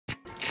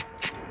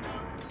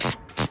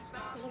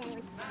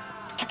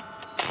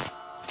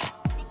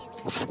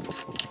Hey,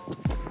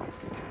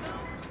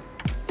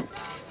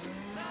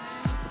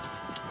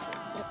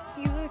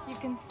 look, you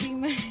can see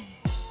my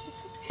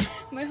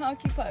my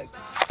hockey pucks.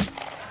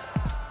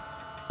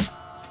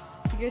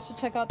 You guys should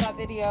check out that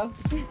video.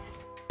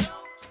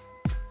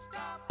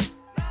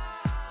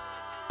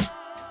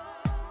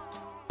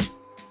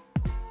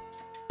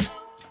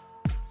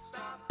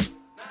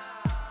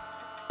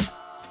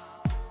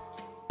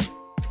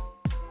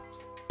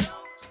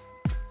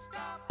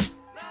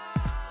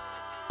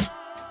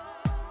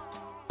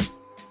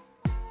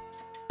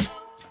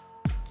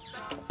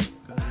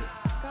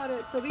 Got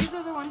it. So these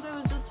are the ones I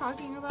was just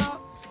talking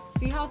about.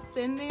 See how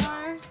thin they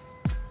are?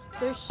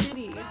 They're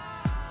shitty.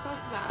 Fuck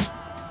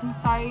that. I'm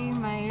sorry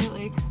my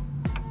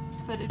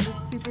footage is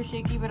super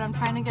shaky, but I'm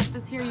trying to get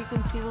this here. You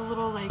can see the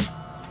little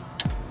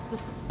the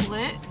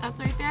slit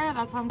that's right there.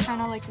 That's what I'm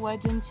trying to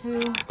wedge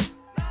into.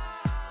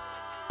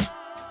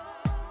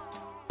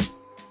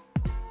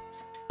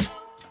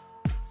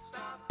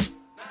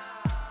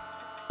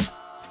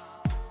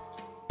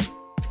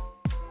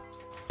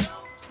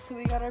 So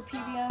we got our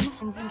PVM,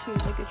 comes into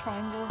it like a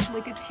triangle,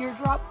 like a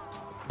teardrop.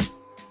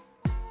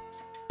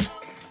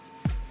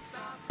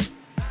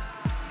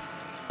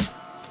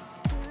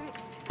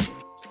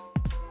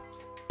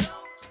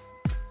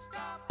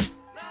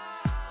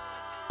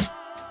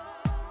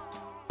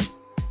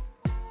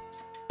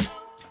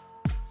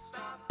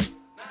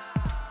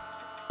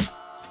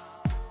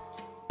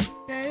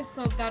 Guys,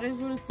 so that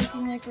is what it's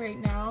looking like right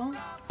now,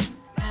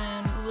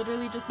 and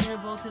literally just need to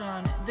bolt it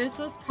on. This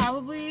was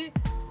probably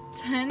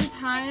 10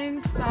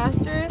 times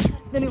faster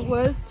than it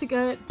was to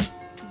get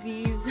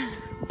these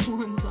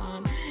ones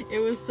on. It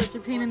was such a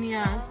pain in the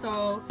ass.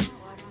 So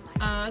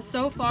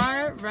so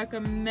far,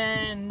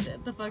 recommend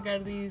the fuck out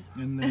of these.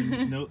 And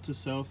then note to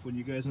self, when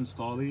you guys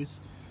install these,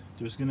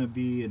 there's gonna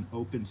be an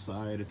open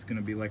side. It's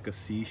gonna be like a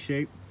C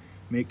shape.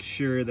 Make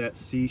sure that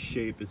C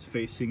shape is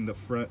facing the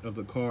front of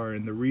the car,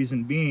 and the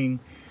reason being,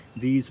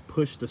 these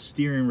push the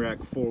steering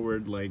rack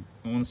forward I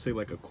want to say a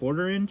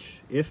 1/4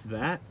 inch, if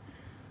that,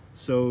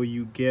 so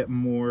you get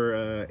more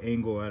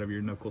angle out of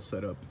your knuckle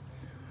setup.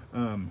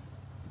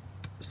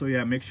 So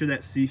yeah, make sure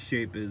that C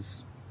shape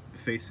is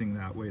facing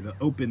that way, the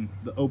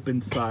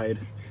open side.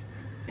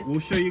 We'll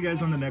show you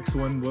guys on the next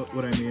one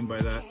what I mean by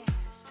that.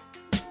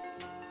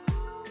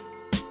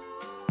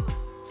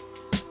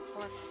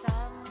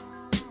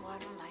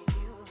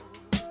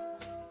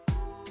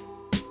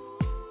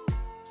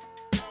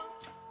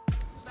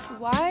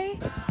 Why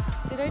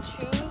did I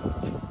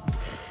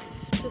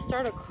choose to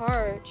start a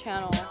car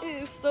channel?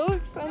 It is so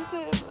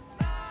expensive.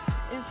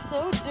 It's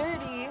so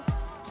dirty.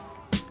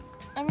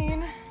 I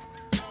mean,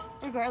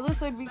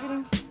 regardless, I'd be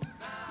getting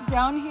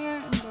down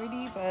here and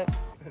dirty, but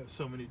I have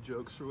so many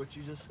jokes for what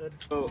you just said.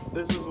 So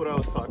this is what I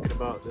was talking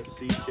about, the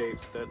C shape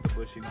that the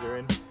bushings are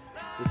in.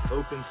 This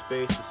open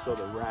space is so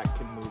the rack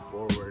can move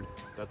forward.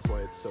 That's why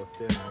it's so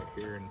thin right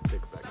here and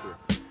thick back here.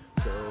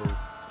 So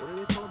what are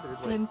they called? They're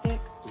slim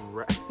thick.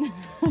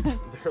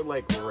 They're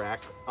like rack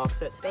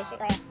offsets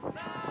basically.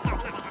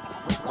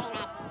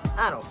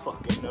 I don't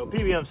fucking know.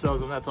 PBM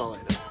sells them, that's all I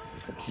know.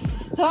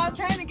 Stop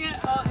trying to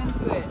get all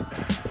into it.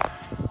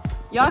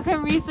 Y'all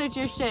can research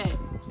your shit.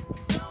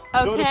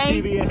 Okay? Go to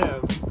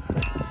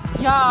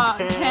PBM. Y'all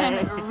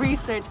can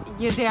research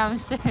your damn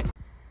shit.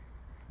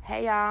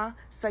 Hey y'all,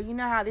 so you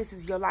know how this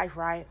is your life,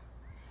 right?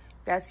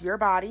 That's your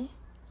body.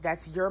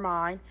 That's your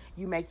mind.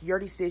 You make your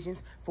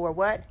decisions for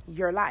what?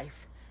 Your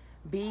life.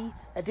 Be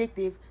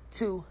addictive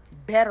to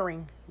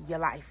bettering your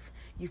life.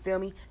 You feel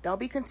me? Don't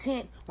be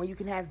content when you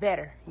can have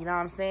better. You know what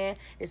I'm saying?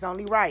 It's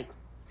only right.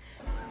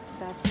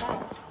 That's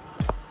that.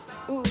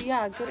 Ooh,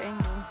 yeah, good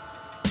angle.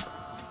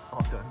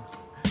 All done.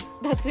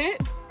 That's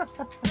it?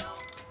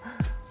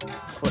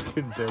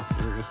 Fucking dead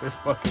serious. We're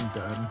fucking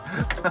done.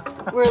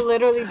 We're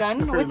literally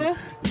done with this?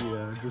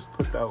 Yeah, just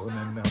put that one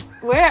in now.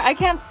 Where? I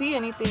can't see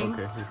anything.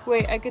 Okay. Here.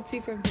 Wait, I could see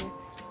from here.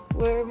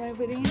 Where am I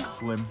putting it?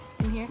 Slim.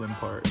 In here? Slim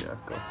part, yeah,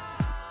 go.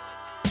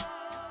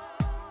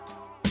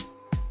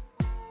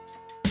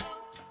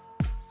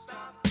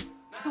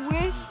 I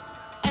wish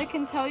I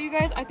can tell you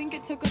guys, I think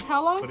it took us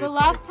how long? The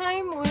last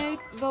time with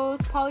those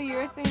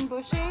polyurethane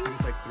bushings? It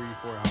was like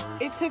 3-4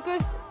 hours. It took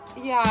us,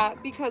 yeah,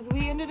 because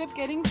we ended up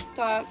getting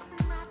stuck.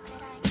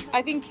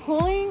 I think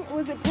pulling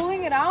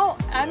it out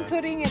and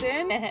putting it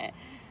in?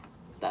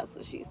 That's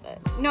what she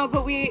said. No,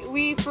 but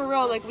we for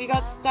real, we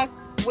got stuck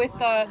with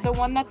the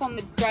one that's on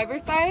the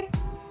driver's side,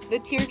 the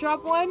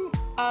teardrop one,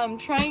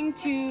 trying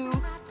to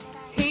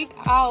take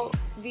out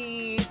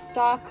the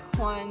stock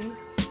ones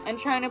and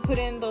trying to put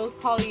in those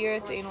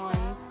polyurethane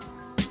ones,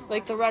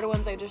 like the red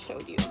ones I just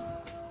showed you.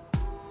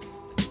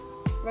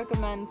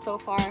 Recommend so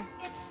far.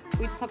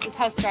 We just have to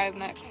test drive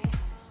next.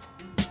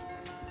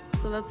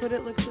 So that's what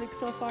it looks like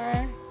so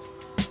far.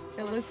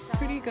 It looks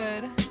pretty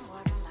good.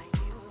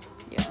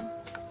 Yeah.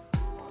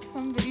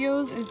 Some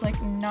videos is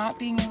not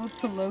being able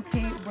to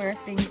locate where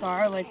things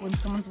are, when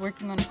someone's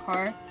working on a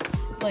car.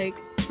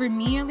 For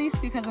me at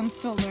least, because I'm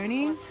still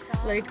learning,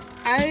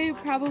 I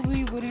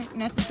probably wouldn't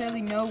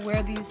necessarily know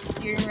where these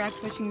steering rack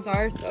bushings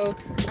are, so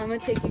I'm gonna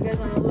take you guys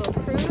on a little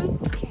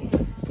cruise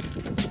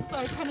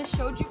I kind of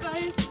showed you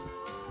guys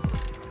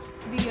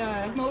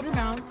the motor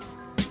mounts,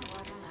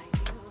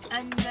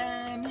 and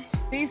then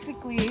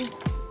basically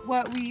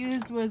what we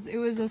used was, it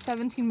was a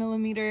 17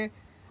 millimeter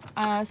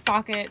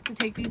socket to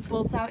take these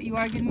bolts out. You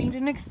are going to need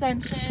an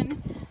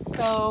extension.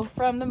 So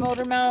from the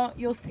motor mount,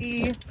 you'll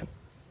see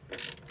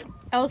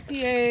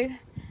LCA,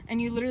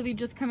 and you literally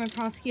just come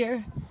across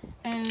here,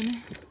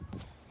 and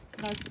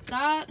that's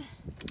that.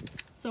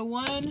 So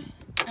 1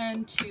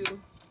 and 2,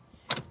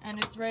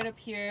 and it's right up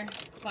here.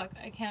 Fuck,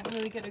 I can't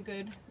really get a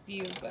good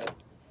view, but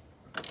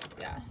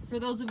yeah, for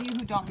those of you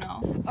who don't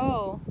know.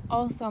 Oh,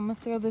 also I'm gonna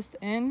throw this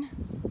in.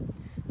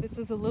 This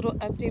is a little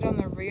update on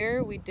the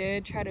rear. We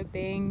did try to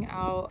bang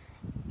out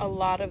a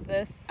lot of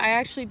this. I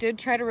actually did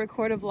try to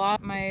record a vlog.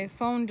 My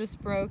phone just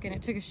broke and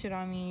it took a shit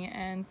on me,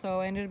 and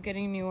so I ended up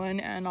getting a new one,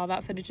 and all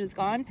that footage is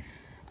gone.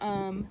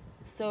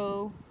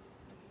 So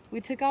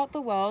we took out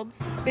the welds.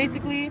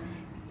 Basically,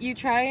 you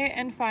try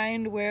and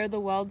find where the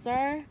welds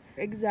are.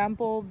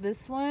 Example,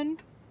 this one,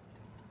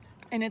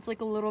 and it's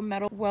like a little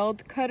metal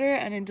weld cutter,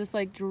 and it just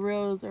like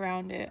drills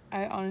around it.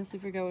 I honestly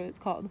forget what it's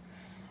called,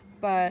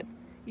 but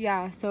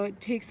yeah, so it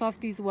takes off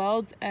these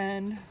welds,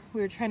 and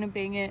we were trying to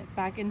bang it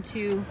back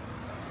into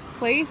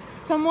place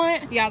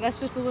somewhat. Yeah, that's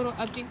just a little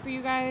update for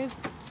you guys.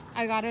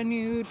 I got a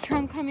new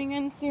trunk coming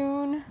in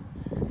soon,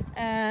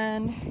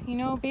 and you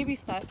know, baby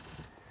steps.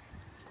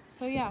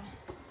 So yeah,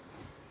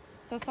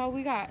 that's all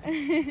we got.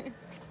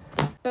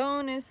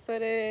 Bonus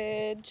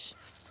footage.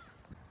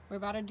 We're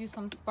about to do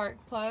some spark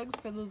plugs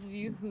for those of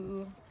you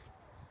who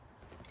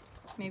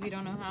maybe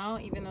don't know how,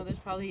 even though there's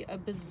probably a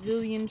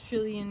bazillion,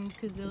 trillion,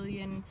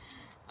 gazillion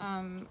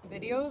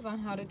videos on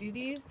how to do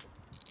these.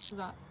 What's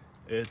that?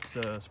 It's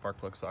a spark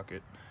plug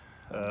socket.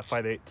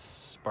 5/8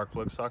 spark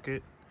plug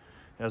socket.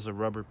 It has a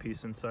rubber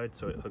piece inside,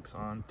 so it hooks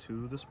on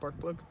to the spark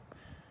plug.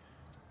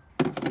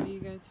 So you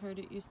guys heard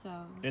it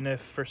yourselves. And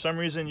if for some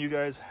reason you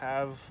guys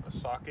have a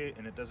socket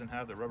and it doesn't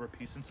have the rubber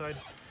piece inside,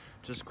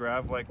 just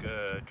grab like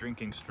a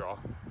drinking straw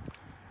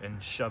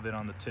and shove it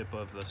on the tip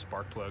of the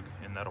spark plug,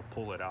 and that'll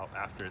pull it out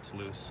after it's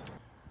loose.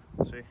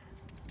 See? It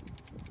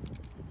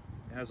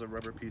has a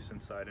rubber piece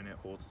inside and it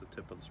holds the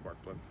tip of the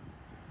spark plug.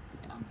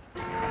 Yeah.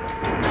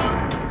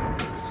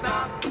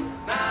 Stop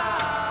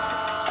now.